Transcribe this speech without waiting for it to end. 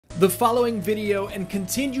The following video and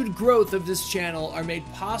continued growth of this channel are made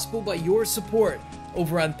possible by your support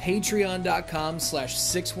over on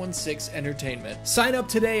patreon.com/616entertainment. Sign up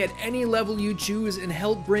today at any level you choose and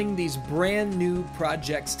help bring these brand new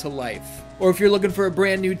projects to life. Or if you're looking for a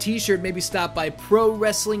brand new t-shirt, maybe stop by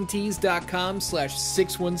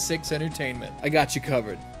prowrestlingtees.com/616entertainment. I got you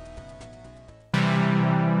covered.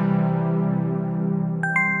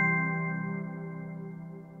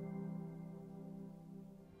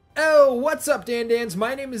 Oh, what's up, DanDans?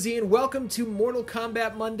 My name is Ian. Welcome to Mortal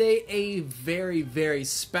Kombat Monday, a very, very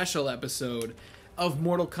special episode of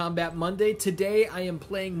Mortal Kombat Monday. Today, I am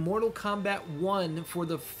playing Mortal Kombat 1 for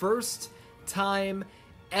the first time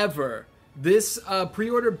ever. This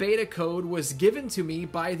pre-order beta code was given to me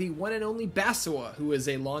by the one and only Bassua, who is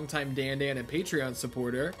a longtime DanDan and Patreon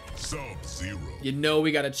supporter. Sub-Zero. You know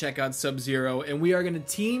we gotta check out Sub-Zero, and we are gonna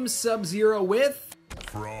team Sub-Zero with...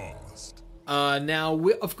 Frost. Now,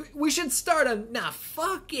 we should start on... Nah,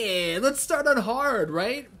 fuck it. Let's start on hard,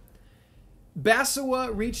 right?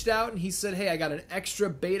 Bassua reached out and he said, hey, I got an extra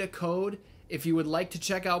beta code if you would like to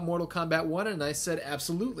check out Mortal Kombat 1. And I said,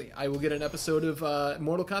 absolutely. I will get an episode of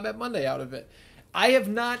Mortal Kombat Monday out of it. I have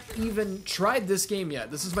not even tried this game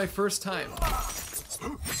yet. This is my first time.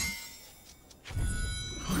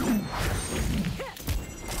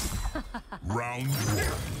 Round one.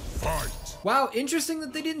 Fight. Wow, interesting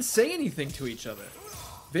that they didn't say anything to each other.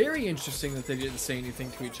 Very interesting that they didn't say anything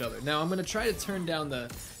to each other. Now, I'm going to try to turn down the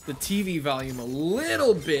TV volume a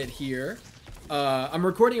little bit here. I'm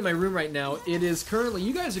recording in my room right now. It is currently,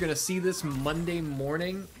 you guys are going to see this Monday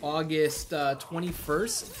morning, August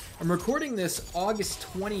 21st. I'm recording this August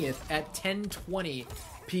 20th at 10:20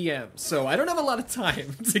 p.m. So I don't have a lot of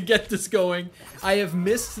time to get this going. I have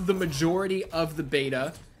missed the majority of the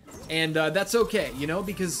beta, and that's okay, you know,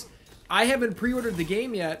 because I haven't pre-ordered the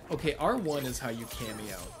game yet. Okay, R1 is how you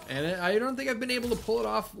cameo. And I don't think I've been able to pull it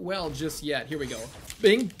off well just yet. Here we go.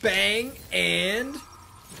 Bing, bang, and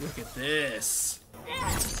look at this.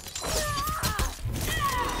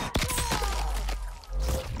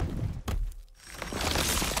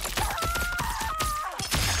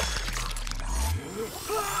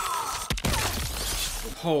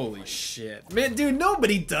 Holy shit. Man, dude,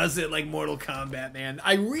 nobody does it like Mortal Kombat, man.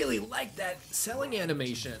 I really like that selling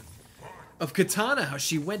animation of Kitana, how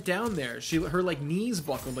she went down there. Her like knees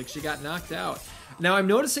buckled, like she got knocked out. Now I'm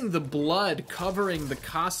noticing the blood covering the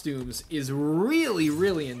costumes is really,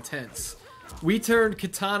 really intense. We turned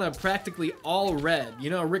Kitana practically all red. You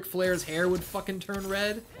know, Ric Flair's hair would fucking turn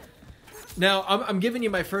red. Now, I'm giving you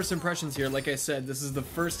my first impressions here. Like I said, this is the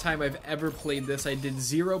first time I've ever played this. I did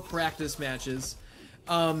 0 practice matches.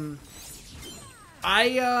 I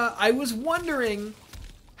was wondering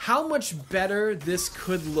how much better this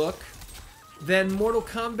could look than Mortal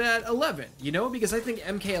Kombat 11, you know, because I think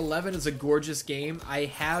MK11 is a gorgeous game. I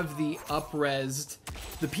have the up-resed,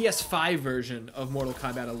 the PS5 version of Mortal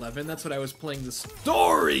Kombat 11. That's what I was playing the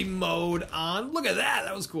story mode on. Look at that,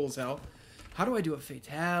 that was cool as hell. How do I do a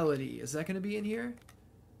fatality? Is that going to be in here?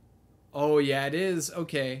 Oh yeah, it is.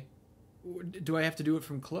 Okay. Do I have to do it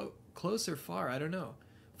from close or far? I don't know.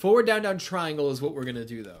 Forward, down, down, triangle is what we're going to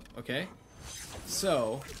do though, okay?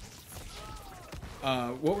 So...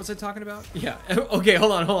 what was I talking about? Yeah. Okay,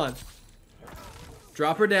 hold on.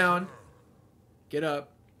 Drop her down. Get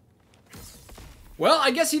up. Well,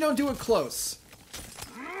 I guess you don't do it close.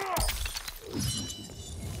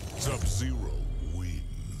 Sub-Zero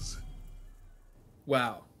wins.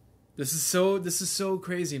 Wow. This is so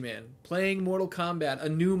crazy, man. Playing Mortal Kombat, a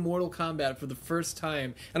new Mortal Kombat for the first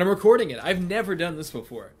time, and I'm recording it. I've never done this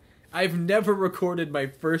before. I've never recorded my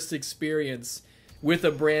first experience with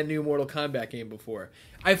a brand new Mortal Kombat game before.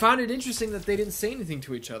 I found it interesting that they didn't say anything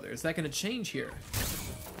to each other. Is that going to change here?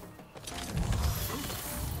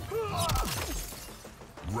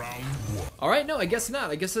 Round one. Alright, no, I guess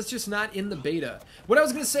not. I guess that's just not in the beta. What I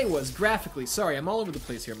was going to say was, graphically, sorry, I'm all over the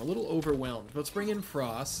place here. I'm a little overwhelmed. Let's bring in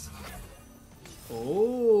Frost.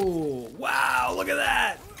 Oh, wow, look at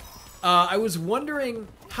that! I was wondering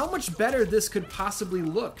how much better this could possibly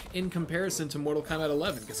look in comparison to Mortal Kombat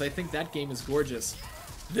 11, because I think that game is gorgeous.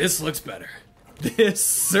 This looks better. This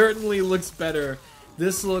certainly looks better.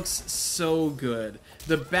 This looks so good.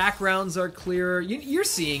 The backgrounds are clearer. You're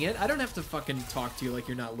seeing it. I don't have to fucking talk to you like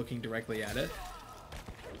you're not looking directly at it.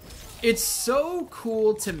 It's so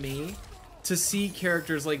cool to me to see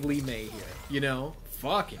characters like Li Mei here, you know?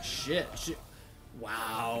 Fucking shit.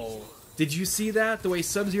 Wow. Did you see that? The way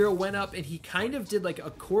Sub-Zero went up and he kind of did like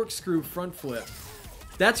a corkscrew front flip.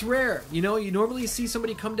 That's rare. You know, you normally see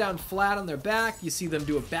somebody come down flat on their back. You see them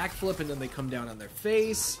do a backflip and then they come down on their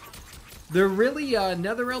face. They're really,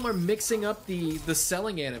 NetherRealm are mixing up the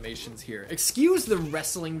selling animations here. Excuse the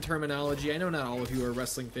wrestling terminology. I know not all of you are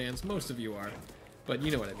wrestling fans. Most of you are. But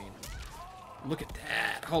you know what I mean. Look at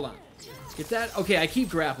that. Hold on. Get that? Okay, I keep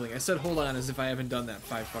grappling. I said hold on as if I haven't done that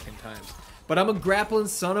 5 fucking times. But I'm a grappling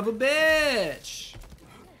son of a bitch.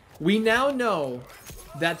 We now know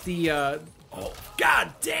that the, oh,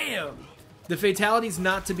 god damn! The fatality's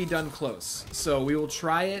not to be done close. So we will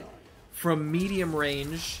try it from medium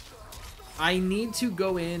range. I need to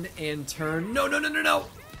go in and turn... No, no, no, no, no!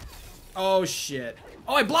 Oh, shit.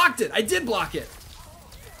 Oh, I blocked it! I did block it!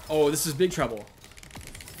 Oh, this is big trouble.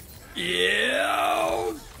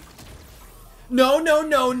 Yeah! No, no,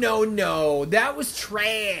 no, no, no. That was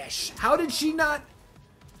trash. How did she not...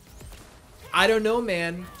 I don't know,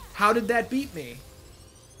 man. How did that beat me?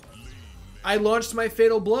 I launched my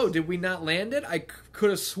fatal blow. Did we not land it? I could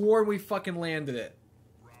have sworn we fucking landed it.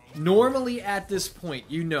 Normally at this point,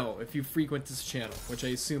 you know, if you frequent this channel, which I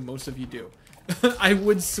assume most of you do, I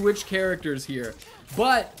would switch characters here.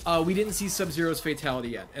 But we didn't see Sub-Zero's fatality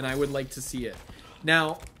yet, and I would like to see it.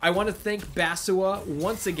 Now, I want to thank Bassua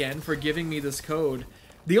once again for giving me this code.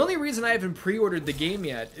 The only reason I haven't pre-ordered the game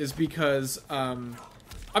yet is because I'm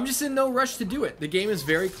just in no rush to do it. The game is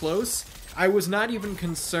very close. I was not even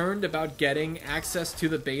concerned about getting access to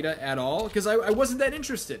the beta at all, because I wasn't that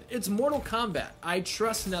interested. It's Mortal Kombat. I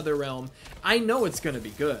trust NetherRealm. I know it's going to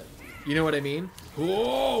be good. You know what I mean?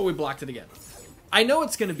 Oh, we blocked it again. I know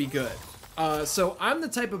it's going to be good. So I'm the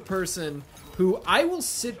type of person who I will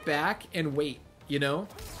sit back and wait, you know?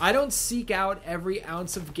 I don't seek out every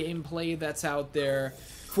ounce of gameplay that's out there.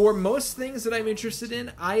 For most things that I'm interested in,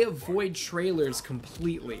 I avoid trailers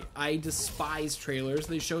completely. I despise trailers.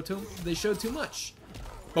 They show too much.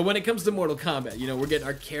 But when it comes to Mortal Kombat, you know, we're getting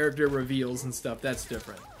our character reveals and stuff. That's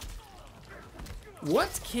different.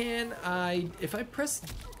 What can I... If I press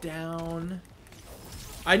down...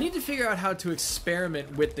 I need to figure out how to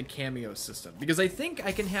experiment with the Kameo system. Because I think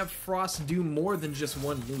I can have Frost do more than just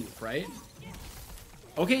one move, right?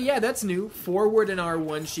 Okay, yeah, that's new. Forward in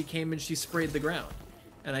R1, she came and she sprayed the ground.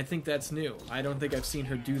 And I think that's new. I don't think I've seen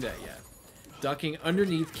her do that yet. Ducking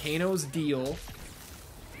underneath Kano's deal.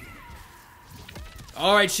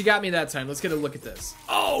 Alright, she got me that time. Let's get a look at this.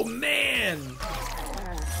 Oh, man!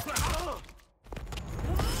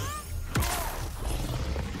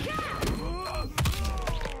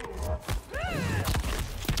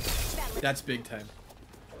 That's big time.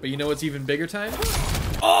 But you know what's even bigger time?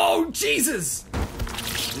 Oh, Jesus!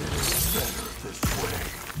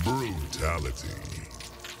 Brutality.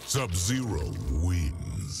 Sub-Zero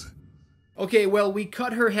wins. Okay, well, we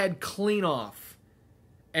cut her head clean off.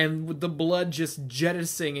 And with the blood just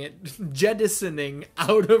jettisoning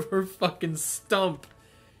out of her fucking stump.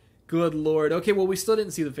 Good lord. Okay, well, we still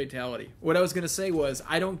didn't see the fatality. What I was going to say was,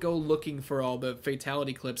 I don't go looking for all the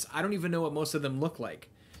fatality clips. I don't even know what most of them look like.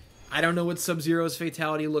 I don't know what Sub-Zero's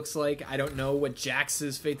fatality looks like. I don't know what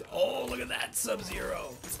Jax's fatality... Oh, look at that,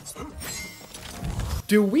 Sub-Zero.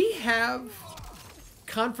 Do we have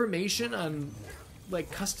confirmation on, like,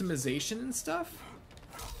 customization and stuff?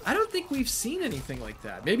 I don't think we've seen anything like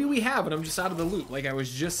that. Maybe we have, but I'm just out of the loop. Like I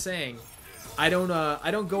was just saying, I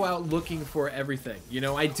don't go out looking for everything. You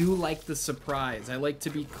know, I do like the surprise. I like to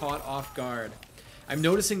be caught off guard. I'm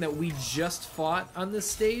noticing that we just fought on this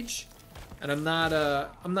stage, and I'm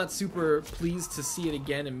not super pleased to see it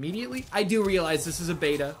again immediately. I do realize this is a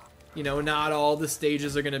beta. You know, not all the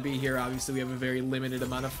stages are going to be here. Obviously, we have a very limited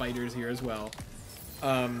amount of fighters here as well.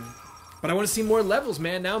 But I want to see more levels,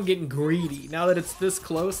 man. Now I'm getting greedy. Now that it's this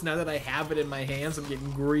close, now that I have it in my hands, I'm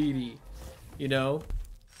getting greedy. You know?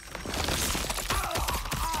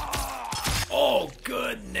 Oh,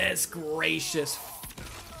 goodness gracious.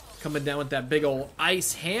 Coming down with that big old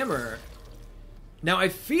ice hammer. Now, I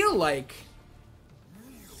feel like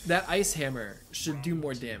that ice hammer should do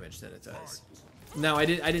more damage than it does. Now, I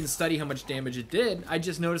didn't study how much damage it did. I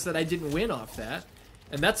just noticed that I didn't win off that.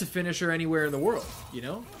 And that's a finisher anywhere in the world, you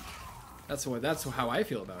know? That's how I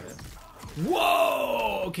feel about it.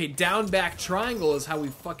 Whoa! Okay, down back triangle is how we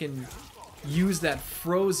fucking use that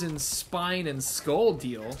frozen spine and skull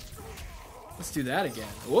deal. Let's do that again.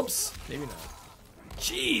 Whoops. Maybe not.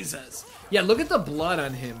 Jesus. Yeah, look at the blood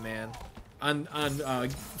on him, man. On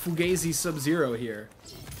Fugazi Sub-Zero here.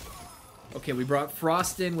 Okay, we brought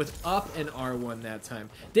Frost in with up and R1 that time.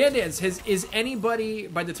 DanDan, is anybody,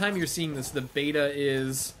 by the time you're seeing this, the beta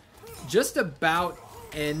is just about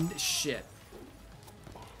end shit.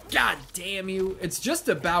 God damn you. It's just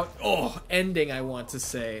about, ending, I want to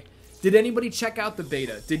say. Did anybody check out the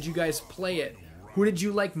beta? Did you guys play it? Who did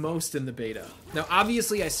you like most in the beta? Now,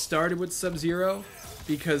 obviously, I started with Sub-Zero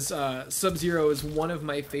because Sub-Zero is one of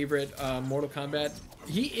my favorite Mortal Kombat.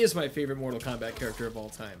 He is my favorite Mortal Kombat character of all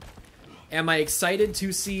time. Am I excited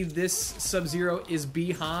to see this Sub-Zero is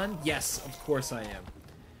Bi-Han? Yes, of course I am.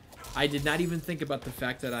 I did not even think about the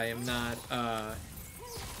fact that I am not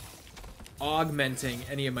augmenting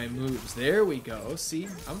any of my moves. There we go. See,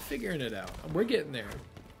 I'm figuring it out. We're getting there.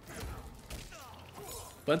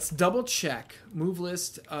 Let's double check. Move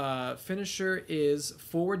list. Finisher is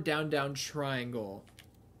forward, down, down, triangle.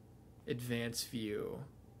 Advanced view.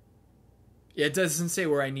 Yeah, it doesn't say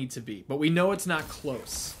where I need to be, but we know it's not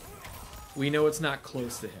close. We know it's not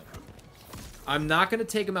close to him. I'm not going to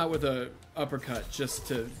take him out with a uppercut just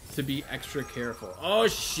to be extra careful. Oh,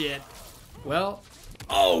 shit. Well,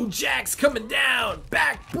 oh, Jack's coming down.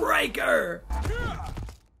 Backbreaker.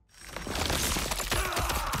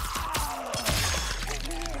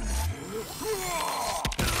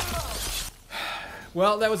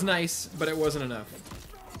 Well, that was nice, but it wasn't enough.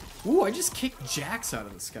 Ooh, I just kicked Jax out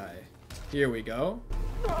of the sky. Here we go.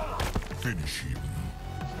 Finish him.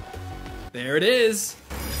 There it is.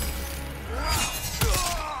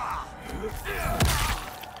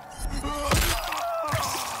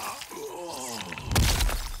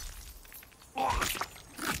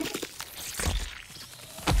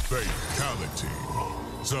 Fatality.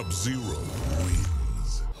 Sub-Zero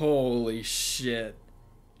wins. Holy shit.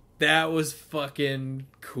 That was fucking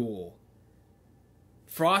cool.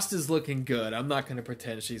 Frost is looking good. I'm not going to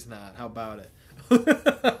pretend she's not. How about it?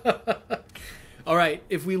 All right,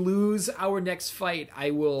 if we lose our next fight,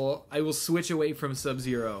 I will switch away from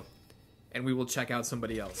Sub-Zero and we will check out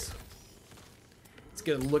somebody else. Let's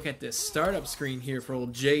get a look at this startup screen here for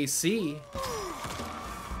old JC.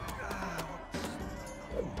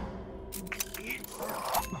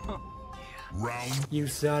 Round. You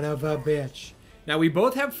son of a bitch. Now, we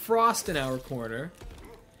both have Frost in our corner.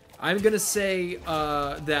 I'm going to say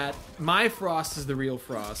that my Frost is the real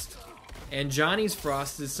Frost, and Johnny's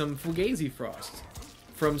Frost is some Fugazi Frost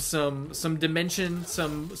from some dimension,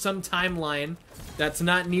 some timeline that's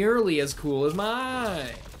not nearly as cool as mine.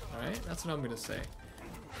 All right? That's what I'm going to say.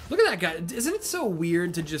 Look at that guy. Isn't it so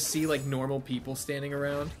weird to just see, like, normal people standing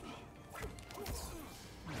around?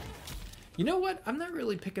 You know what? I'm not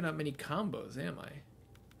really picking up many combos, am I?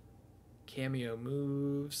 Kameo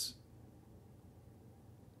moves.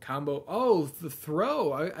 Combo. Oh, the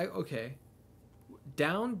throw. Okay.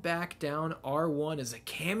 Down, back, down, R1 is a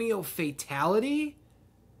Kameo fatality?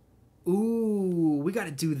 Ooh, we got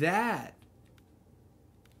to do that.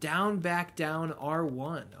 Down, back, down,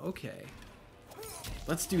 R1. Okay.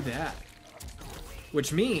 Let's do that.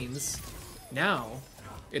 Which means now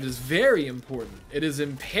it is very important. It is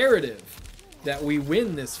imperative that we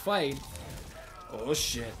win this fight. Oh,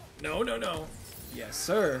 shit. No, no, no. Yes,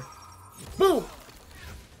 sir. Boom!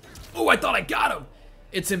 Oh, I thought I got him!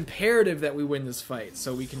 It's imperative that we win this fight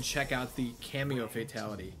so we can check out the Kameo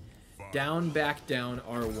fatality. Down, back, down,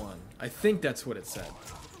 R1. I think that's what it said.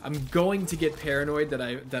 I'm going to get paranoid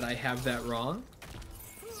that I have that wrong.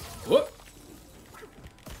 Whoop!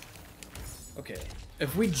 Okay.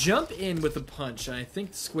 If we jump in with a punch, and I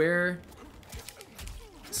think square,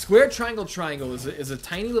 triangle, triangle is a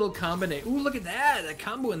tiny little combination. Ooh, look at that! That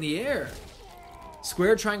combo in the air.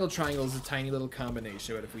 Square, triangle, triangle is a tiny little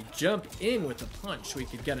combination, but if we jump in with a punch, we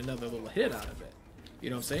could get another little hit out of it.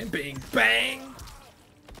 You know what I'm saying? Bing, bang!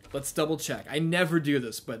 Let's double check. I never do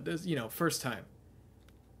this, but this, you know, first time.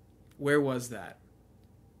 Where was that?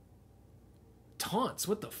 Taunts,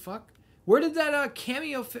 what the fuck? Where did that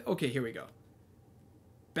Kameo fit? Okay, here we go.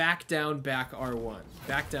 Back, down, back, R1.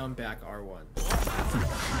 Back, down, back, R1.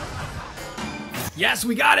 Yes,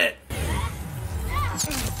 we got it!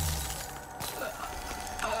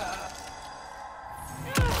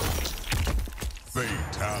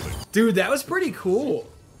 Fatality. Dude, that was pretty cool.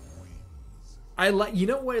 I like. You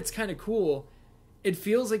know what? It's kind of cool. It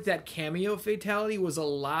feels like that Kameo fatality was a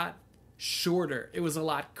lot shorter. It was a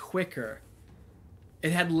lot quicker.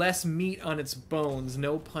 It had less meat on its bones.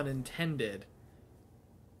 No pun intended.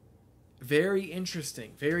 Very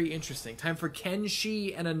interesting. Very interesting. Time for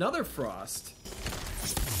Kenshi and another Frost.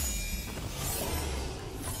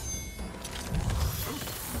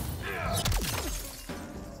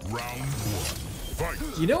 Round one. Fight.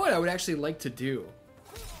 You know what I would actually like to do?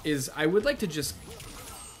 Is I would like to just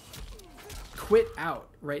quit out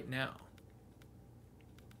right now.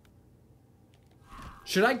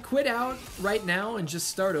 Should I quit out right now and just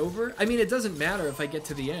start over? I mean, it doesn't matter if I get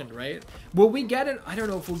to the end, right? Will we get an... I don't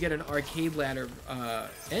know if we'll get an arcade ladder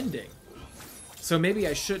ending. So maybe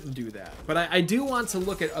I shouldn't do that. But I do want to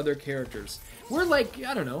look at other characters. We're like,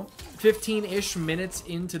 I don't know, 15-ish minutes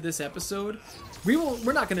into this episode.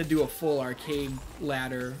 We're not going to do a full arcade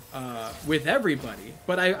ladder with everybody,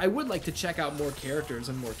 but I would like to check out more characters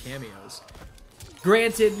and more cameos.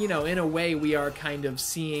 Granted, you know, in a way, we are kind of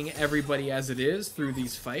seeing everybody as it is through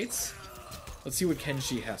these fights. Let's see what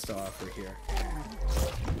Kenshi has to offer here.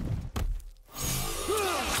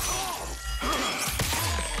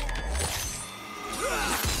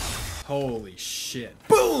 Holy shit.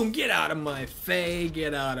 Boom! Get out of my Faye.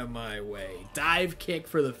 Get out of my way. Dive kick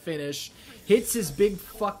for the finish. Hits his big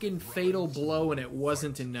fucking fatal blow and it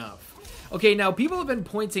wasn't enough. Okay, now people have been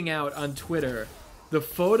pointing out on Twitter the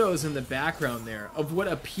photos in the background there of what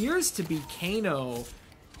appears to be Kano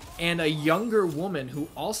and a younger woman who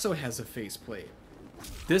also has a faceplate.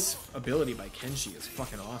 This ability by Kenshi is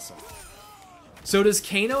fucking awesome. So does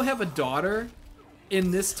Kano have a daughter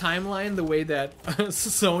in this timeline the way that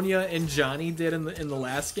Sonya and Johnny did in the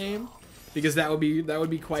last game? Because that would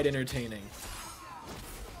be quite entertaining.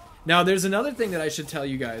 Now there's another thing that I should tell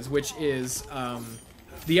you guys, which is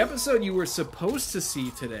the episode you were supposed to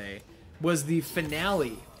see today was the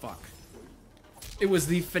finale. Fuck. It was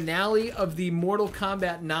the finale of the Mortal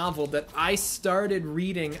Kombat novel that I started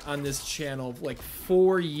reading on this channel like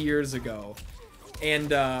 4 years ago. And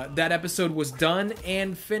that episode was done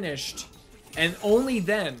and finished. And only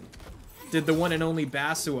then did the one and only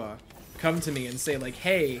Bassua come to me and say like,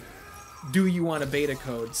 hey, do you want a beta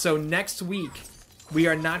code? So next week, we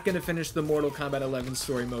are not going to finish the Mortal Kombat 11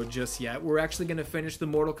 story mode just yet. We're actually going to finish the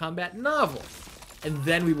Mortal Kombat novel. And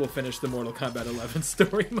then we will finish the Mortal Kombat 11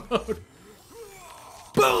 story mode.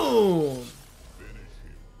 Boom!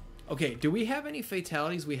 Okay, do we have any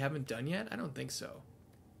fatalities we haven't done yet? I don't think so.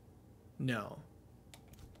 No.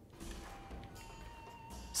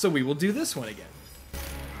 So we will do this one again.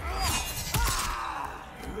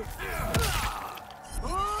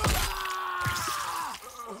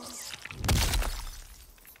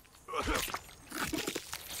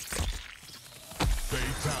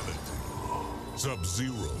 Fatality.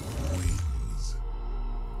 Sub-Zero wins.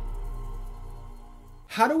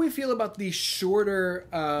 How do we feel about the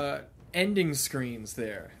shorter ending screens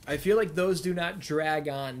there? I feel like those do not drag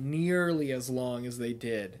on nearly as long as they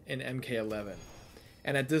did in MK11.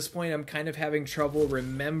 And at this point, I'm kind of having trouble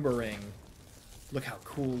remembering. Look how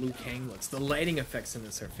cool Liu Kang looks. The lighting effects in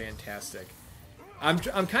this are fantastic. I'm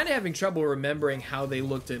kind of having trouble remembering how they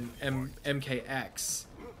looked in MKX.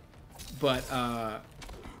 But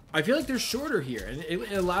I feel like they're shorter here. And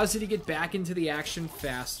it allows you to get back into the action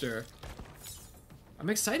faster. I'm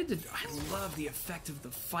excited to... I love the effect of the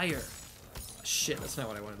fire. Shit, that's not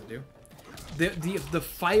what I wanted to do. The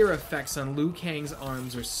fire effects on Liu Kang's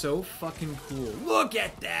arms are so fucking cool. Look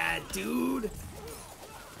at that, dude!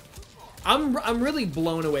 I'm really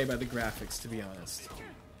blown away by the graphics, to be honest.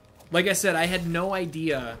 Like I said, I had no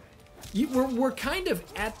idea. We're kind of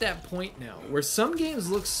at that point now, where some games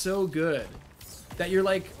look so good that you're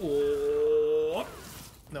like, oh,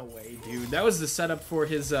 no way, dude. That was the setup for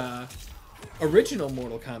his original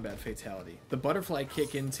Mortal Kombat fatality. The butterfly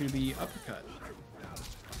kick into the uppercut.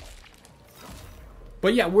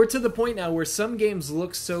 But yeah, we're to the point now where some games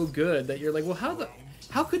look so good that you're like, well,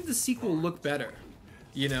 how could the sequel look better?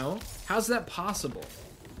 You know? How's that possible?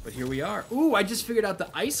 But here we are. Ooh, I just figured out the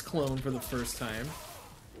ice clone for the first time.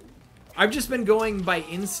 I've just been going by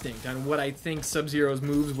instinct on what I think Sub-Zero's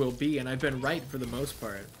moves will be, and I've been right for the most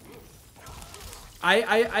part.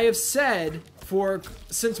 I have said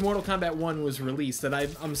since Mortal Kombat 1 was released that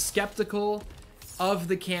I'm skeptical of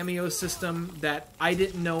the cameo system, that I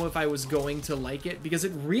didn't know if I was going to like it, because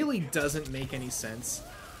it really doesn't make any sense.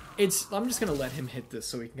 I'm just gonna let him hit this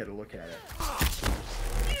so we can get a look at it.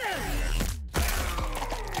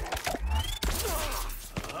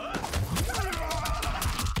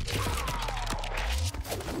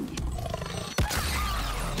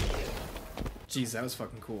 Jeez, that was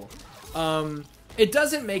fucking cool. It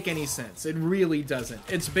doesn't make any sense. It really doesn't.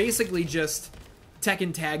 It's basically just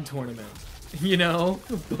Tekken Tag Tournament. You know,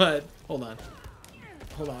 but hold on,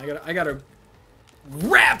 I gotta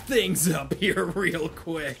wrap things up here real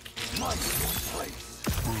quick.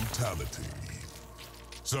 Brutality.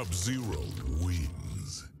 Sub-Zero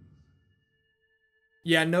wins.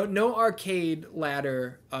 Yeah, no arcade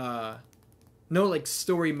ladder, no like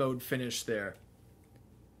story mode finish there,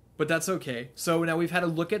 but that's okay. So now we've had a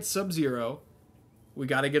look at Sub-Zero. We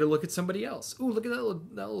gotta get a look at somebody else. Ooh, look at that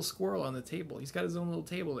little squirrel on the table. He's got his own little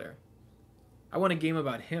table there. I want a game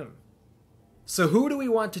about him. So who do we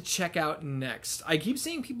want to check out next? I keep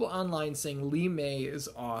seeing people online saying Li Mei is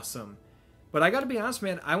awesome. But I gotta be honest,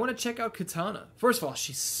 man, I want to check out Kitana. First of all,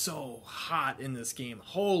 she's so hot in this game.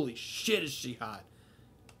 Holy shit, is she hot.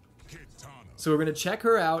 So we're going to check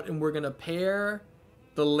her out, and we're going to pair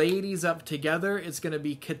the ladies up together. It's going to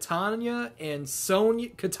be Kitana and Sonya.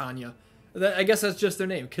 Kitana. I guess that's just their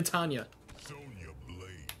name, Kitana.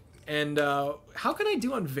 And how can I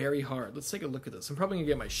do on very hard? Let's take a look at this. I'm probably going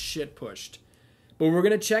to get my shit pushed. But we're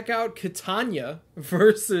going to check out Kitana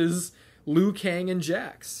versus Liu Kang and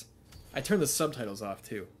Jax. I turned the subtitles off,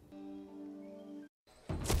 too.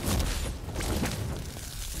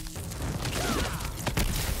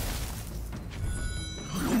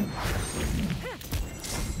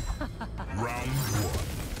 Round one.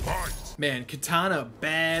 Fight. Man, Kitana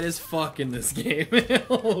bad as fuck in this game.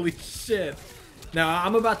 Holy shit. Now,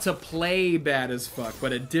 I'm about to play bad as fuck,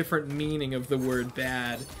 but a different meaning of the word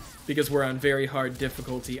bad because we're on very hard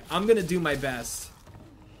difficulty. I'm going to do my best,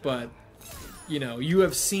 but... You know, you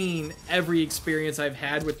have seen every experience I've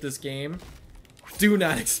had with this game. Do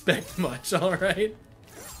not expect much, alright?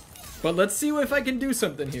 But let's see if I can do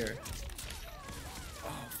something here.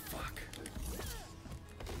 Oh, fuck.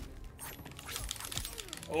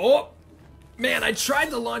 Oh! Man, I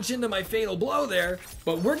tried to launch into my fatal blow there,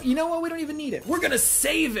 but you know what? We don't even need it. We're gonna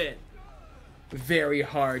save it! Very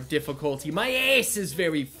hard difficulty. My ass is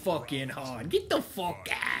very fucking hard. Get the fuck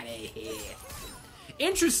out of here.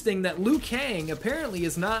 Interesting that Liu Kang apparently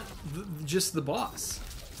is not just the boss.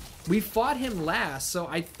 We fought him last, so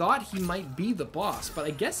I thought he might be the boss, but I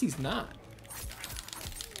guess he's not.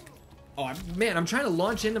 Oh, man, I'm trying to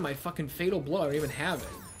launch into my fucking fatal blow. I don't even have it.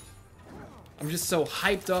 I'm just so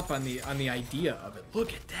hyped up on the idea of it.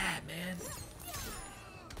 Look at that, man.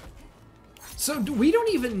 So we don't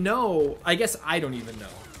even know, I guess I don't even know.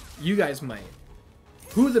 You guys might.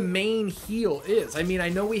 Who the main heel is. I mean, I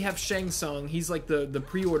know we have Shang Tsung. He's like the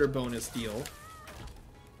pre-order bonus deal.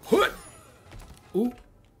 Ooh,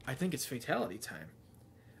 I think it's fatality time.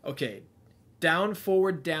 Okay, down,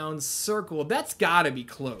 forward, down, circle. That's gotta be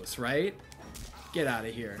close, right? Get out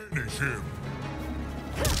of here. Finish him.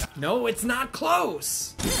 No, it's not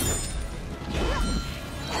close.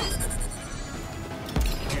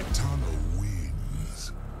 Kitana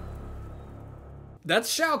wins.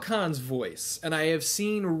 That's Shao Kahn's voice, and I have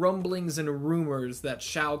seen rumblings and rumors that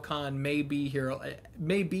Shao Kahn may be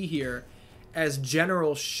here as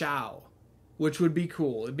General Shao, which would be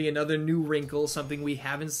cool. It'd be another new wrinkle, something we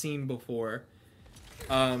haven't seen before.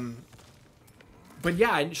 But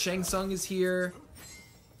yeah, Shang Tsung is here.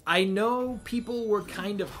 I know people were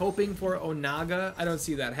kind of hoping for Onaga. I don't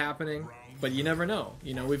see that happening, but you never know.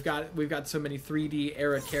 You know, we've got so many 3D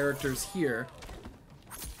era characters here.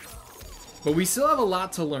 But we still have a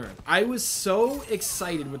lot to learn. I was so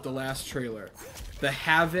excited with the last trailer. The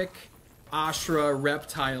Havoc Ashra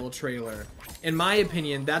Reptile trailer. In my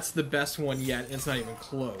opinion, that's the best one yet, and it's not even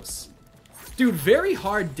close. Dude, very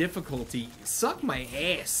hard difficulty. Suck my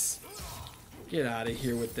ass. Get out of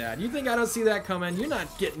here with that. You think I don't see that coming? You're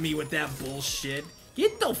not getting me with that bullshit.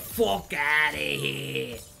 Get the fuck out of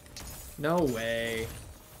here. No way.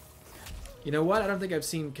 You know what? I don't think I've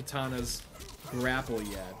seen Kitana's grapple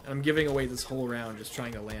yet. I'm giving away this whole round just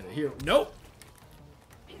trying to land it here. Nope.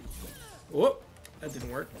 Whoop. That didn't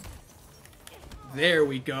work. There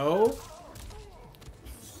we go.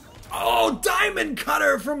 Oh, Diamond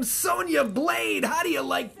Cutter from Sonya Blade. How do you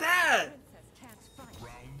like that?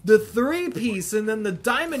 The 3-piece and then the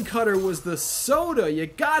Diamond Cutter was the soda. You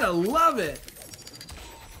gotta love it.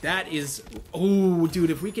 That is... Oh, dude,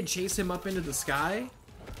 if we could chase him up into the sky...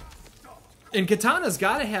 And Kitana's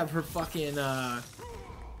gotta have her fucking,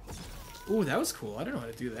 Ooh, that was cool. I don't know how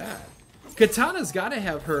to do that. Kitana's gotta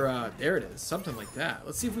have her, there it is. Something like that.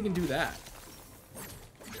 Let's see if we can do that.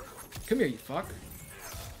 Come here, you fuck.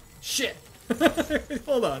 Shit.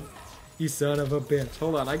 Hold on. You son of a bitch.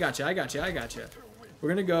 Hold on, I got you. We're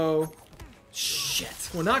gonna go... Shit.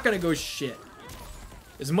 We're not gonna go shit.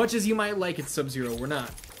 As much as you might like it, Sub-Zero, we're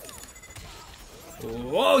not.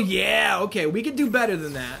 Oh, yeah. Okay, we can do better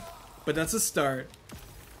than that. But that's a start.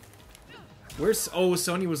 Where's... Oh,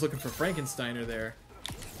 Sonya was looking for Frankensteiner there.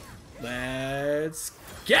 Let's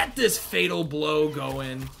get this fatal blow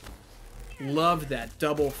going. Love that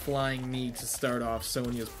double flying knee to start off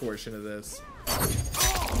Sonya's portion of this.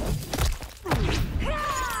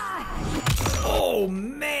 Oh,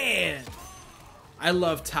 man! I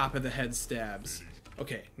love top of the head stabs.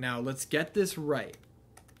 Okay, now let's get this right.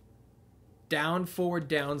 Down, forward,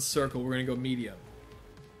 down, circle. We're gonna go medium.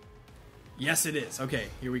 Yes, it is. Okay,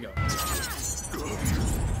 here we go.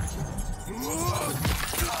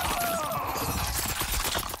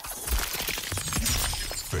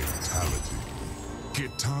 Fatality.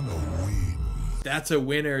 Kitana wins. That's a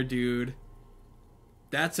winner, dude.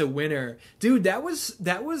 That's a winner. Dude, that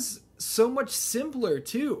was so much simpler,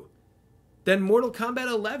 too, than Mortal Kombat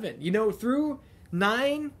 11. You know, through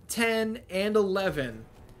 9, 10, and 11,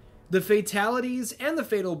 the fatalities and the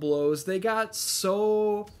fatal blows, they got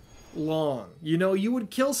so long. You know, you would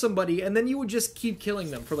kill somebody, and then you would just keep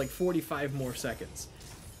killing them for like 45 more seconds.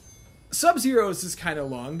 Sub-Zero's is kind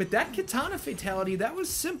of long, but that Kitana fatality, that was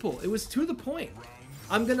simple. It was to the point.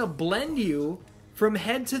 I'm gonna blend you from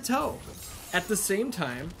head to toe at the same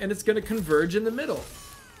time, and it's gonna converge in the middle.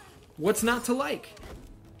 What's not to like?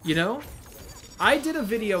 You know? I did a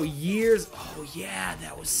video years... Oh yeah,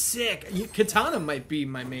 that was sick. Kitana might be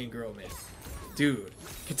my main girl, man. Dude,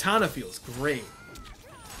 Kitana feels great.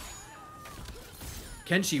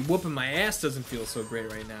 Kenshi whooping my ass doesn't feel so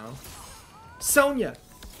great right now. Sonya!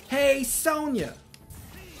 Hey, Sonya!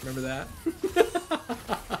 Remember that?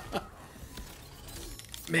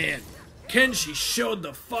 Man, Kenshi showed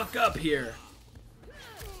the fuck up here.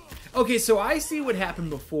 Okay, so I see what happened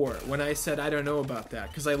before when I said I don't know about that,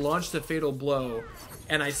 because I launched a fatal blow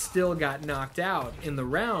and I still got knocked out in the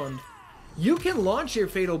round. You can launch your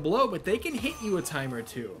fatal blow, but they can hit you a time or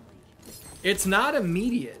two. It's not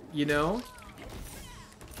immediate, you know?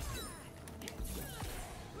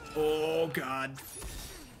 Oh, God.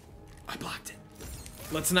 I blocked it.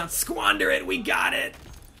 Let's not squander it. We got it.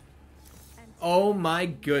 Oh, my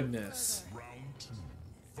goodness.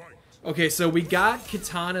 Okay, so we got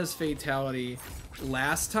Kitana's fatality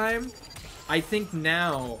last time. I think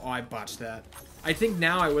now... Oh, I botched that. I think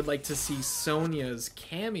now I would like to see Sonya's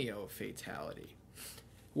Kameo fatality,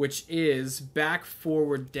 which is back,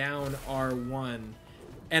 forward, down, R1.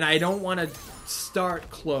 And I don't want to start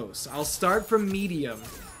close. I'll start from medium,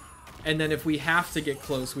 and then if we have to get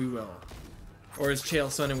close, we will. Or as Chael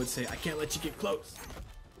Sonnen would say, I can't let you get close.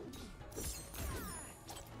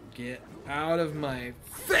 Get out of my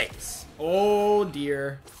face! Oh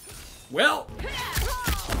dear. Well,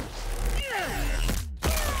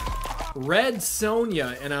 Red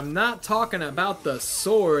Sonya, and I'm not talking about the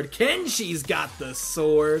sword. Kenshi's got the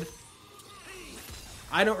sword.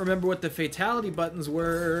 I don't remember what the fatality buttons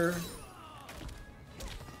were.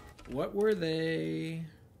 What were they?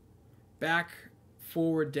 Back,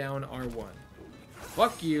 forward, down, R1.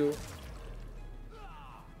 Fuck you.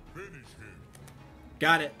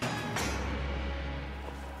 Got it.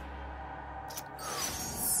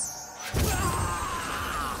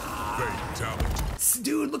 Fatality.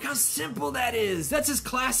 Dude, look how simple that is. That's as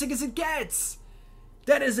classic as it gets.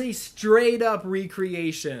 That is a straight up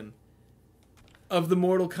recreation of the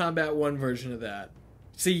Mortal Kombat 1 version of that.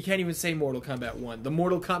 So you can't even say Mortal Kombat 1. The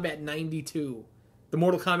Mortal Kombat 92. The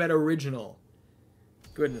Mortal Kombat original.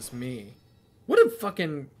 Goodness me. What a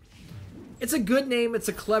fucking... It's a good name, it's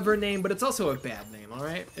a clever name, but it's also a bad name,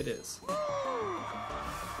 alright? It is.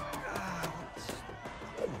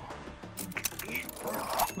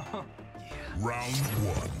 Round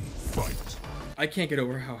 1, fight. I can't get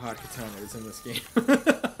over how hot Kitana is in this game.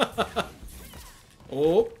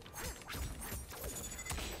 Oh.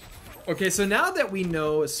 Okay, so now that we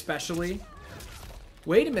know especially...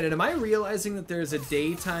 Wait a minute, am I realizing that there's a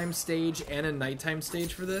daytime stage and a nighttime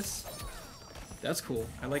stage for this? That's cool.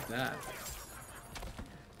 I like that.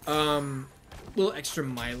 Little extra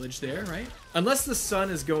mileage there, right? Unless the sun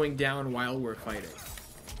is going down while we're fighting.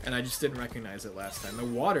 And I just didn't recognize it last time. The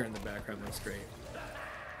water in the background looks great.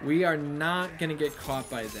 We are not gonna get caught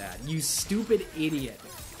by that. You stupid idiot.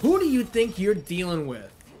 Who do you think you're dealing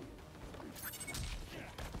with?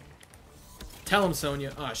 Tell him,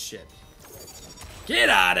 Sonya. Oh, shit. Get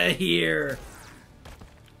out of here!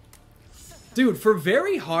 Dude, for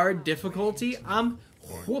very hard difficulty, I'm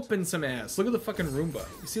whooping some ass. Look at the fucking Roomba.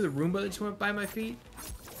 You see the Roomba that just went by my feet?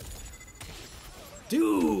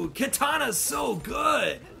 Dude, Kitana's so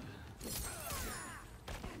good!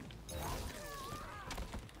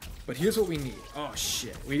 But here's what we need. Oh,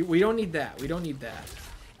 shit. We don't need that. We don't need that.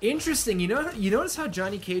 Interesting. You notice how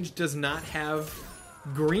Johnny Cage does not have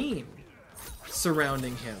green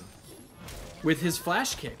surrounding him with his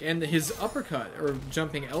flash kick and his uppercut or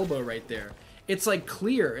jumping elbow right there. It's like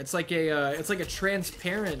clear. It's like a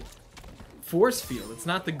transparent force field. It's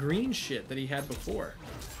not the green shit that he had before.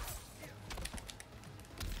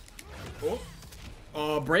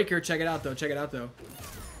 Oh, breaker. Check it out though. Check it out though.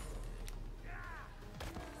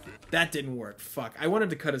 That didn't work. Fuck. I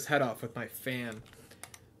wanted to cut his head off with my fan.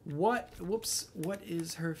 What? Whoops. What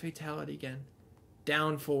is her fatality again?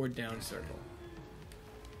 Down, forward, down, circle.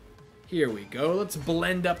 Here we go. Let's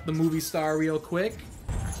blend up the movie star real quick.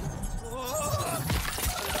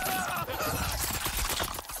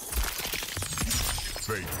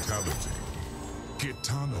 Fatality.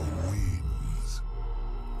 Kitana wins.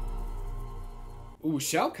 Ooh,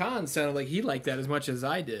 Shao Kahn sounded like he liked that as much as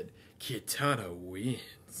I did. Kitana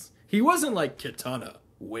wins. He wasn't like Kitana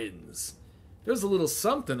wins. There was a little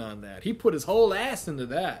something on that. He put his whole ass into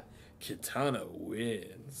that. Kitana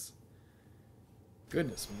wins.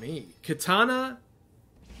 Goodness me. Kitana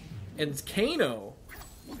and Kano.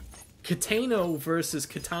 Kitano versus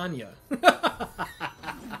Kitanya.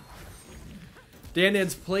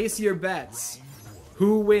 DanDan's place your bets.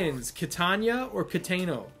 Who wins, Kitanya or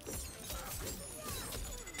Kitano?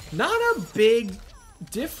 Not a big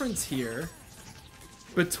difference here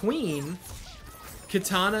between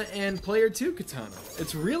Kitana and Player 2 Kitana.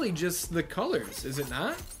 It's really just the colors, is it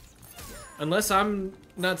not? Unless I'm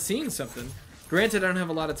not seeing something. Granted, I don't have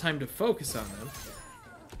a lot of time to focus on them.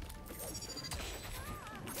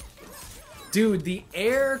 Dude, the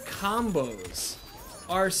air combos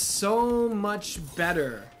are so much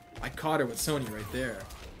better. I caught her with Sonya right there.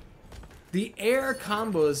 The air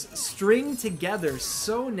combos string together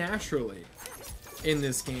so naturally in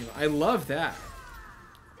this game. I love that.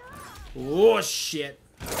 Oh, shit.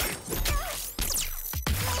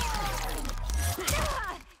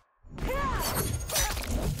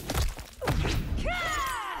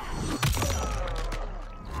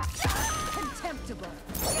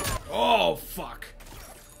 Oh, fuck.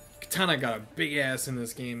 Kitana got a big ass in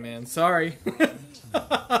this game, man. Sorry.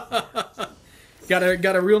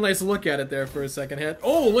 got a real nice look at it there for a second.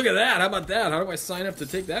 Oh, look at that. How about that? How do I sign up to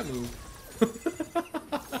take that move?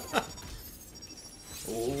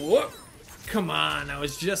 Oh, come on. I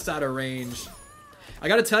was just out of range. I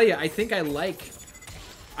gotta tell you, I think I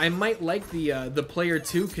might like the Player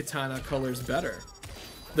 2 Kitana colors better.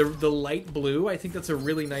 The light blue, I think that's a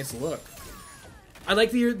really nice look. I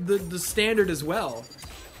like the standard as well.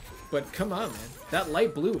 But come on, man. That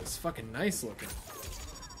light blue is fucking nice looking.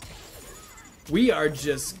 We are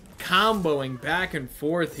just comboing back and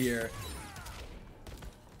forth here.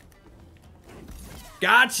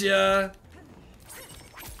 Gotcha!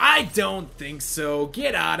 I don't think so.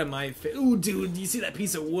 Get out of my face. Ooh, dude, do you see that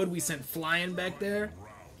piece of wood we sent flying back there?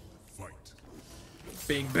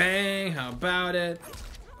 Big bang, how about it?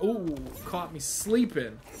 Ooh, caught me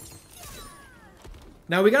sleeping.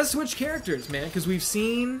 Now we gotta switch characters, man, because we've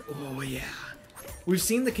seen... Oh, yeah. We've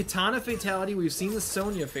seen the Kitana Fatality. We've seen the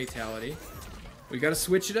Sonya Fatality. We gotta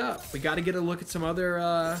switch it up. We gotta get a look at some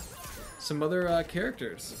other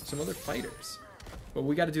characters. Some other fighters. But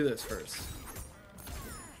we gotta do this first.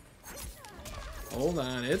 Hold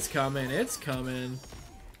on. It's coming. It's coming.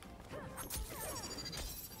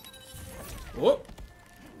 Whoop.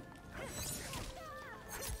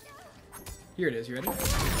 Here it is. You ready?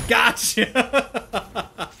 Gotcha!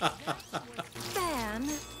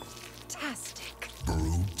 Fantastic.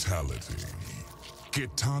 Brutality.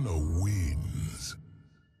 Kitana wins.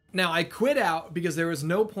 Now, I quit out because there was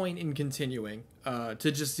no point in continuing to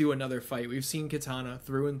just do another fight. We've seen Kitana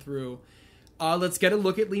through and through. Let's get a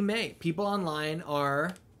look at Li Mei. People online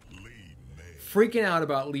are freaking out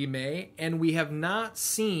about Li Mei, and we have not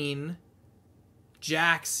seen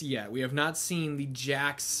Jax yet. We have not seen the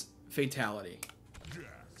Jax Fatality.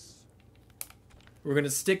 We're going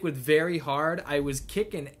to stick with very hard. I was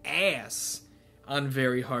kicking ass on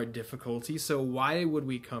very hard difficulty, so why would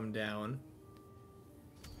we come down?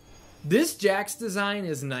 This Jax design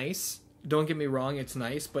is nice. Don't get me wrong, it's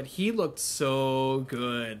nice, but he looked so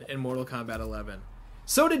good in Mortal Kombat 11.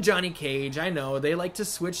 So did Johnny Cage. I know, they like to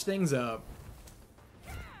switch things up.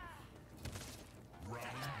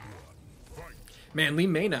 Man, Li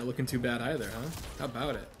Mei not looking too bad either, huh? How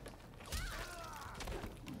about it?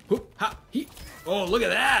 Whoop, ha, he. Oh, look at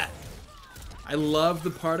that! I love the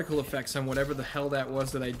particle effects on whatever the hell that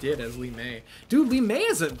was that I did as Li Mei. Dude, Li Mei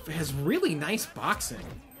has really nice boxing.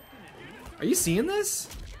 Are you seeing this?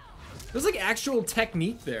 There's like actual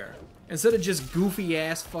technique there. Instead of just goofy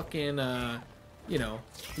ass fucking, you know,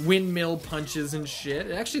 windmill punches and shit.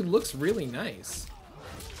 It actually looks really nice.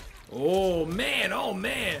 Oh man, oh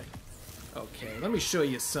man. Okay, let me show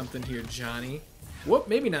you something here, Johnny. Whoop,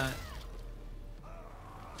 maybe not.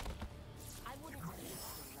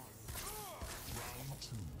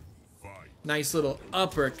 Nice little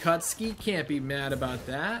uppercut ski. Can't be mad about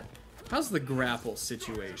that. How's the grapple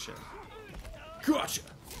situation? Gotcha.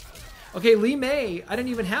 Okay, Li Mei. I didn't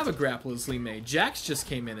even have a grapple as Li Mei. Jax just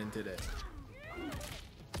came in and did it.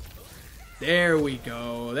 There we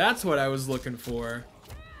go. That's what I was looking for.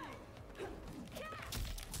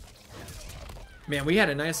 Man, we had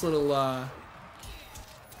a nice little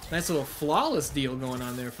flawless deal going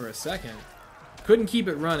on there for a second. Couldn't keep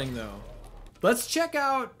it running though. Let's check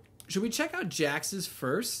out. Should we check out Jax's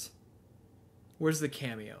first? Where's the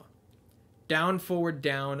cameo? Down, forward,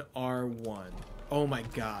 down, R1. Oh my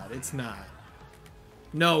god, it's not.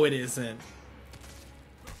 No, it isn't.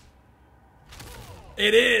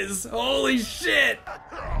 It is! Holy shit!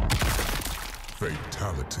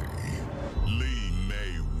 Fatality. Lee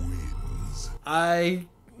May wins.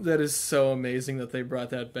 That is so amazing that they brought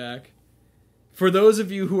that back. For those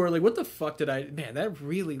of you who are like, what the fuck did I... Man, that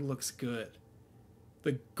really looks good.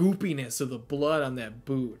 The goopiness of the blood on that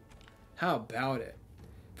boot. How about it?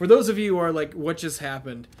 For those of you who are like, what just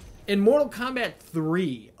happened? In Mortal Kombat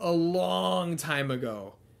 3, a long time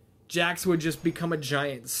ago, Jax would just become a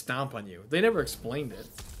giant and stomp on you. They never explained it,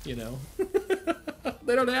 you know?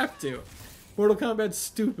 They don't have to. Mortal Kombat's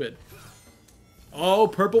stupid. Oh,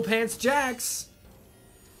 Purple Pants Jax!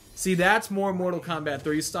 See, that's more Mortal Kombat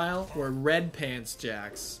 3 style, or Red Pants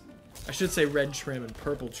Jax. I should say red trim and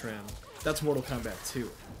purple trim. That's Mortal Kombat 2.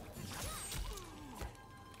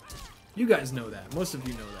 You guys know that. Most of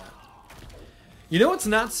you know that. You know what's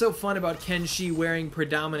not so fun about Kenshi wearing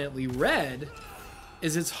predominantly red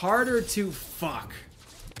is it's harder to fuck.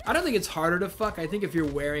 I don't think it's harder to fuck. I think if you're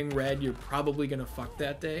wearing red, you're probably gonna fuck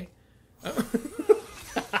that day.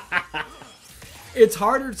 It's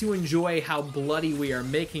harder to enjoy how bloody we are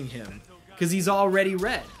making him because he's already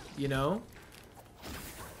red, you know?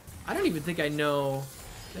 I don't even think I know...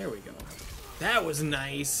 There we go. That was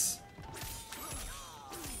nice.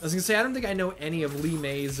 I was gonna say, I don't think I know any of Lee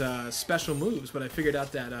May's special moves, but I figured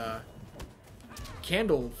out that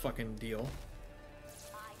candle fucking deal.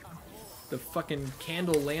 The fucking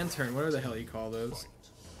candle lantern, whatever the hell you call those.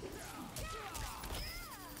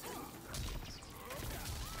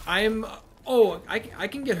 I am... Oh, I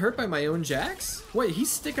can get hurt by my own Jax? Wait, he's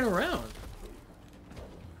sticking around.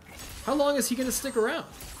 How long is he gonna stick around?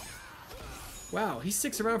 Wow, he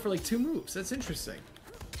sticks around for like 2 moves. That's interesting.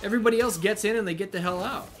 Everybody else gets in and they get the hell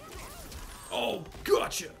out. Oh,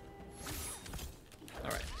 gotcha!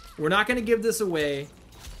 Alright, we're not gonna give this away.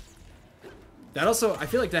 That also, I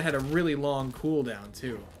feel like that had a really long cooldown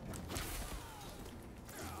too.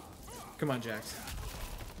 Come on, Jax.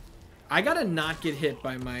 I gotta not get hit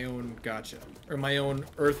by my own gotcha. Or my own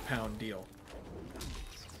earth pound deal.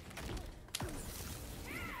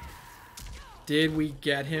 Did we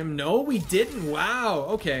get him? No, we didn't. Wow,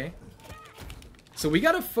 okay. So we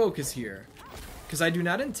gotta focus here. Because I do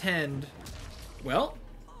not intend... Well...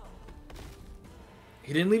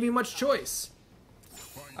 He didn't leave me much choice.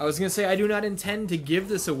 I was gonna say I do not intend to give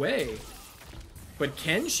this away. But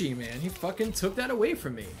Kenshi, man, he fucking took that away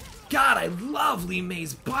from me. God, I love Lee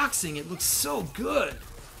May's boxing. It looks so good.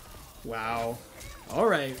 Wow.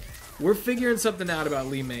 Alright. We're figuring something out about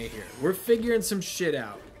Lee May here. We're figuring some shit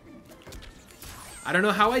out. I don't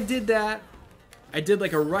know how I did that. I did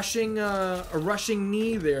like a rushing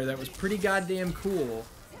knee there that was pretty goddamn cool.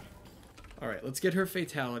 Alright, let's get her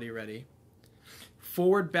fatality ready.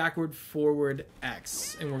 Forward, backward, forward,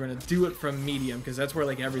 X. And we're gonna do it from medium, because that's where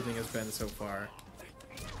like everything has been so far.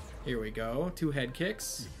 Here we go. 2 head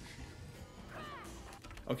kicks.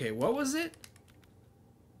 Okay, what was it?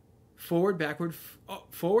 Forward, backward,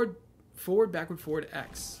 forward, backward, forward,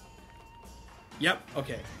 X. Yep,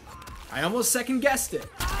 okay. I almost second guessed it.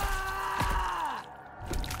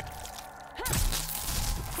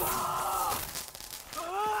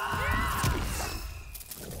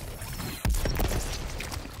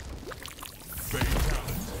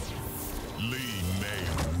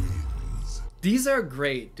 These are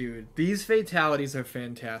great, dude. These fatalities are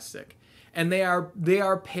fantastic. And they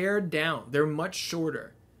are pared down. They're much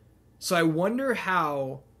shorter. So I wonder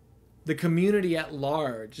how the community at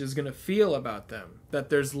large is going to feel about them. That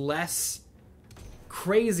there's less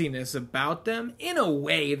craziness about them. In a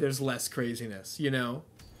way, there's less craziness, you know?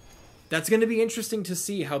 That's going to be interesting to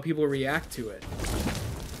see how people react to it.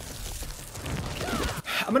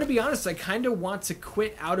 I'm going to be honest, I kind of want to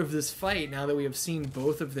quit out of this fight now that we have seen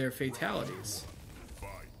both of their fatalities.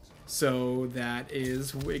 So that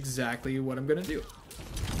is exactly what I'm going to do.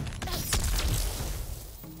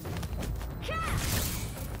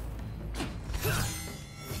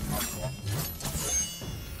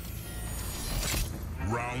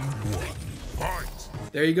 Round 1. Fight!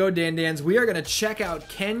 There you go, DanDans. We are going to check out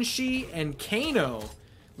Kenshi and Kano.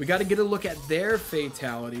 We got to get a look at their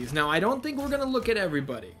fatalities. Now, I don't think we're going to look at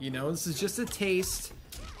everybody. You know, this is just a taste.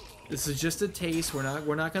 This is just a taste. We're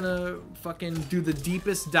not going to fucking do the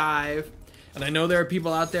deepest dive. And I know there are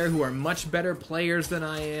people out there who are much better players than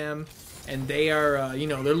I am. And they are, you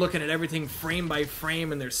know, they're looking at everything frame by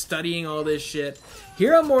frame and they're studying all this shit.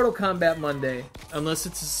 Here on Mortal Kombat Monday, unless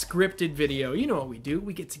it's a scripted video, you know what we do.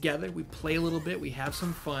 We get together, we play a little bit, we have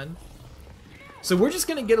some fun. So we're just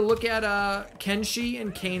going to get a look at Kenshi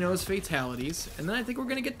and Kano's fatalities, and then I think we're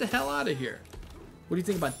going to get the hell out of here. What do you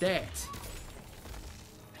think about that?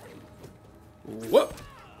 Whoop!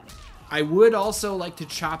 I would also like to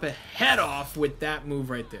chop a head off with that move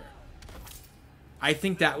right there. I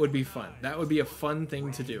think that would be fun. That would be a fun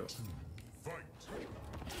thing to do.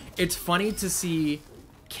 It's funny to see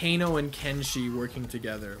Kano and Kenshi working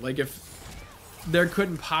together. Like, if there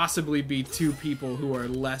couldn't possibly be two people who are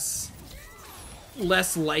less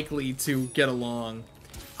likely to get along.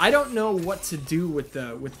 I don't know what to do with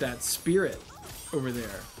that spirit over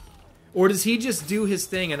there. Or does he just do his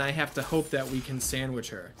thing and I have to hope that we can sandwich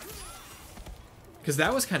her? Because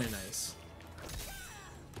that was kind of nice.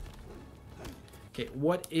 Okay,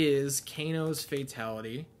 what is Kano's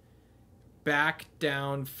fatality? Back,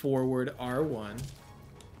 down, forward, R1.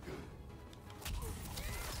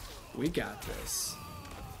 We got this.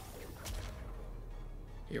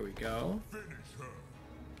 Here we go.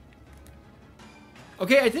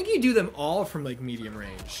 Okay, I think you do them all from like medium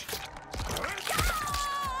range.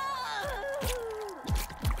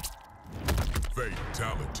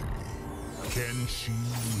 Fatality. Kenshi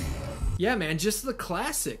win. Yeah, man, just the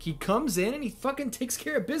classic. He comes in and he fucking takes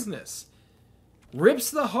care of business. Rips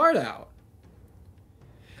the heart out.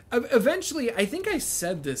 Eventually, I think I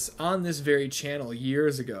said this on this very channel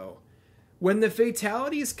years ago. When the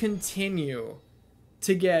fatalities continue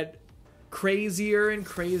to get crazier and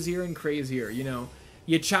crazier and crazier, you know,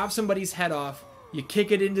 you chop somebody's head off, you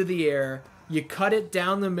kick it into the air, you cut it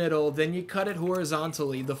down the middle, then you cut it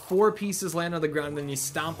horizontally, the 4 pieces land on the ground, then you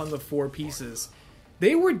stomp on the 4 pieces.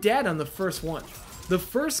 They were dead on the first one. The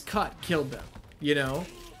first cut killed them, you know?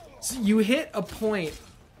 So you hit a point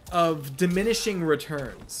of diminishing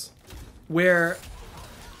returns where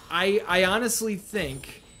I honestly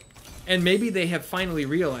think, and maybe they have finally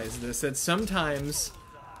realized this, that sometimes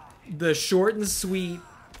the short and sweet,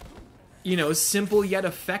 you know, simple yet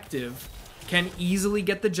effective can easily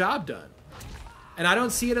get the job done. And I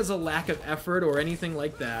don't see it as a lack of effort or anything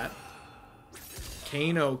like that.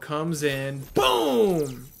 Kano comes in,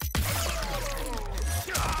 boom!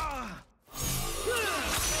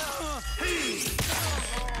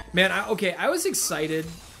 Man, I was excited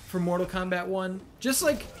for Mortal Kombat 1. Just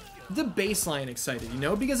like the baseline excited, you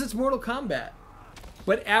know, because it's Mortal Kombat.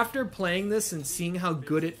 But after playing this and seeing how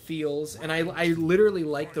good it feels, and I literally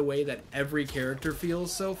like the way that every character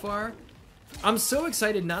feels so far, I'm so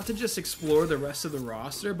excited not to just explore the rest of the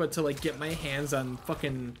roster, but to like get my hands on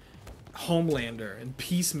fucking Homelander and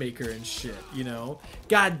Peacemaker and shit, you know?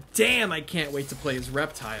 God damn, I can't wait to play as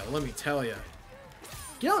Reptile, let me tell ya.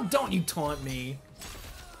 You know, don't you taunt me.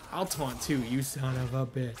 I'll taunt too, you son of a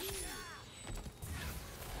bitch.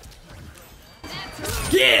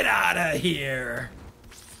 Get out of here!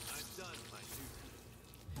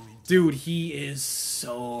 Dude, he is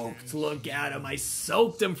soaked. Look at him. I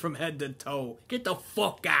soaked him from head to toe. Get the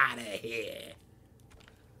fuck out of here.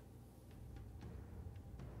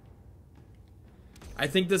 I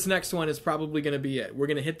think this next one is probably going to be it. We're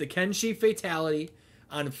going to hit the Kenshi Fatality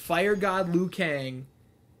on Fire God Liu Kang,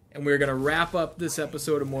 and we're going to wrap up this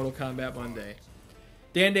episode of Mortal Kombat Monday.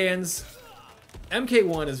 DanDan's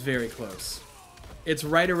MK1 is very close. It's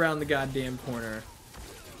right around the goddamn corner.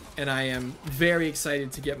 And I am very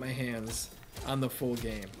excited to get my hands on the full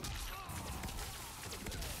game.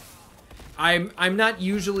 I'm not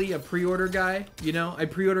usually a pre-order guy, you know? I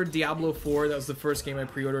pre-ordered Diablo 4. That was the first game I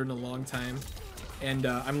pre-ordered in a long time. And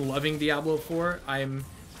I'm loving Diablo 4. I'm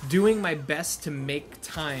doing my best to make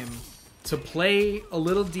time to play a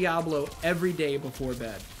little Diablo every day before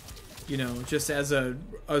bed. You know, just as a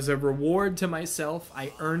reward to myself.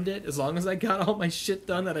 I earned it. As long as I got all my shit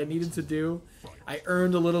done that I needed to do, I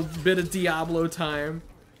earned a little bit of Diablo time.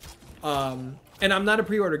 And I'm not a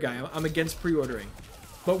pre-order guy. I'm against pre-ordering.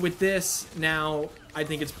 But with this, now, I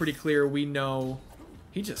think it's pretty clear we know...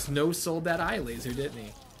 He just no-sold that eye laser, didn't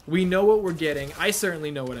he? We know what we're getting. I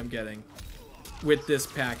certainly know what I'm getting with this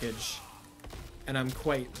package. And I'm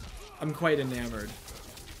quite enamored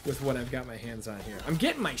with what I've got my hands on here. I'm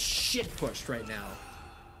getting my shit pushed right now.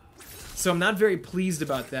 So I'm not very pleased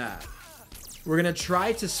about that. We're going to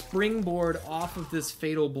try to springboard off of this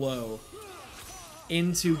fatal blow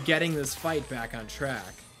into getting this fight back on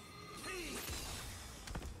track.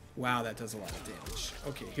 Wow, that does a lot of damage.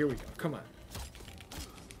 Okay, here we go. Come on.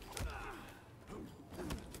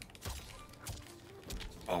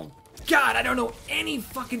 Oh, God, I don't know any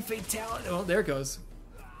fucking fatality. Oh, there it goes.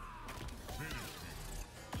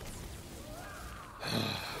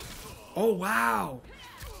 Oh, wow.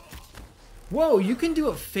 Whoa, you can do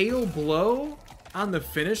a fatal blow on the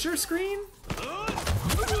finisher screen?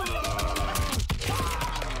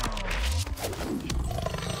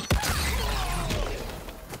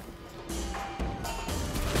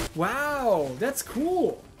 Wow, that's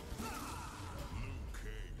cool.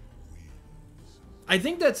 I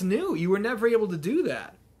think that's new. You were never able to do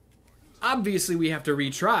that. Obviously, we have to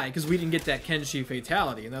retry because we didn't get that Kenshi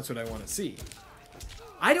fatality, and that's what I want to see.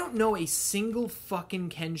 I don't know a single fucking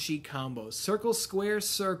Kenshi combo. Circle, square,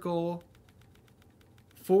 circle.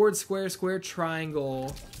 Forward, square, square,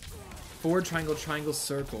 triangle. Forward, triangle, triangle,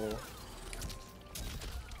 circle.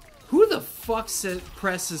 Who the fuck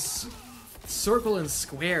presses circle and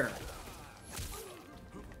square?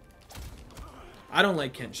 I don't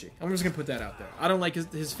like Kenshi. I'm just gonna put that out there. I don't like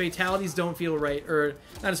his fatalities don't feel right, or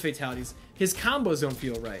not his fatalities. His combos don't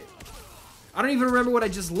feel right. I don't even remember what I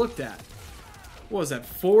just looked at. What was that?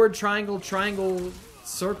 Forward, triangle, triangle,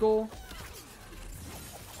 circle?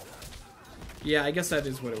 Yeah, I guess that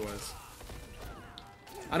is what it was.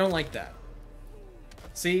 I don't like that.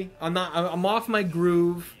 See? I'm off my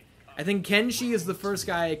groove. I think Kenshi is the first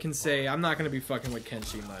guy I can say I'm not gonna be fucking with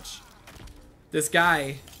Kenshi much. This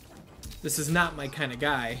guy, this is not my kind of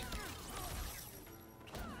guy.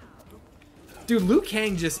 Dude, Liu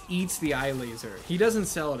Kang just eats the eye laser. He doesn't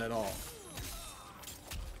sell it at all.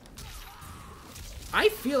 I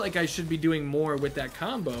feel like I should be doing more with that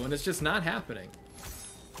combo, and it's just not happening.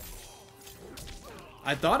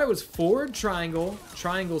 I thought it was forward triangle,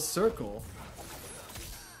 triangle, circle.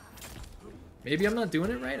 Maybe I'm not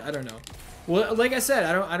doing it right? I don't know. Well, like I said,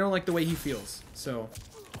 I don't like the way he feels. So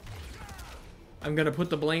I'm gonna put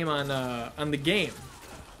the blame on the game,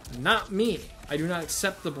 not me. I do not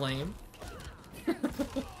accept the blame.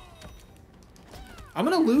 I'm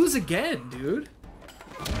gonna lose again, dude.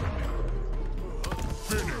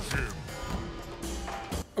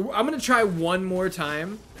 I'm gonna try one more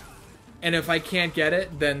time, and if I can't get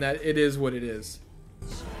it, then that it is what it is.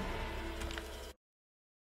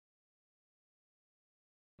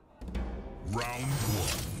 Round one,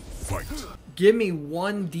 fight. Give me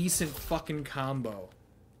one decent fucking combo.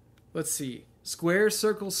 Let's see. Square,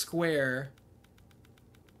 circle, square.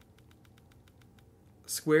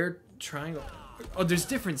 Square, triangle. Oh, there's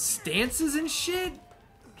different stances and shit?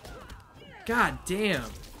 God damn.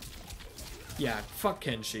 Yeah, fuck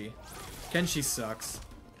Kenshi. Kenshi sucks.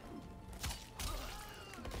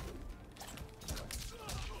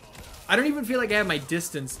 I don't even feel like I have my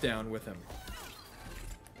distance down with him.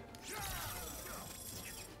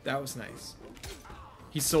 That was nice.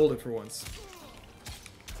 He sold it for once.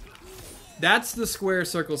 That's the square,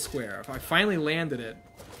 circle, square. If I finally landed it,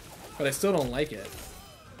 but I still don't like it.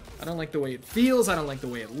 I don't like the way it feels. I don't like the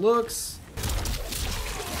way it looks.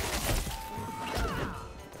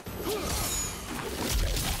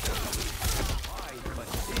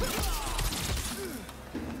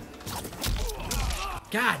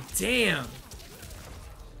 God damn.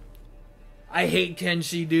 I hate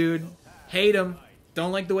Kenshi, dude. Hate him.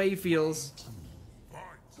 Don't like the way he feels.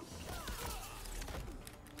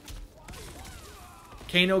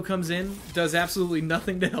 Kano comes in, does absolutely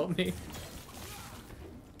nothing to help me.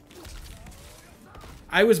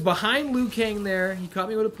 I was behind Liu Kang there. He caught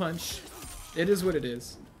me with a punch. It is what it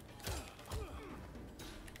is.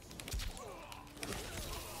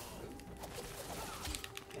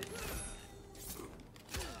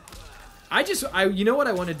 You know what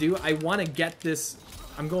I want to do? I want to get this.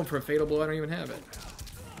 I'm going for a fatal blow. I don't even have it.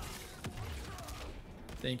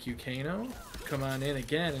 Thank you, Kano. Come on in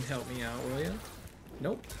again and help me out, will you?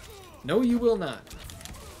 Nope. No, you will not.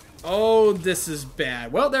 Oh, this is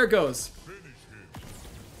bad. Well, there it goes.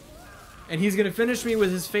 And he's going to finish me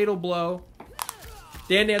with his fatal blow.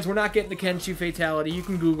 DanDans, we're not getting the Kenshi fatality. You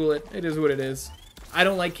can Google it. It is what it is. I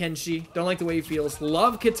don't like Kenshi. Don't like the way he feels.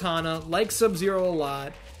 Love Kitana. Like Sub-Zero a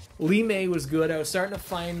lot. Li Mei was good. I was starting to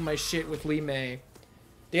find my shit with Li Mei.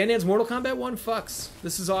 DanDan's Mortal Kombat 1 fucks.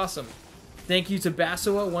 This is awesome. Thank you to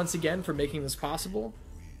Bassua once again for making this possible.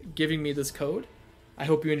 Giving me this code. I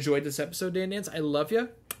hope you enjoyed this episode, DanDans. I love you.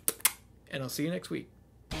 And I'll see you next week.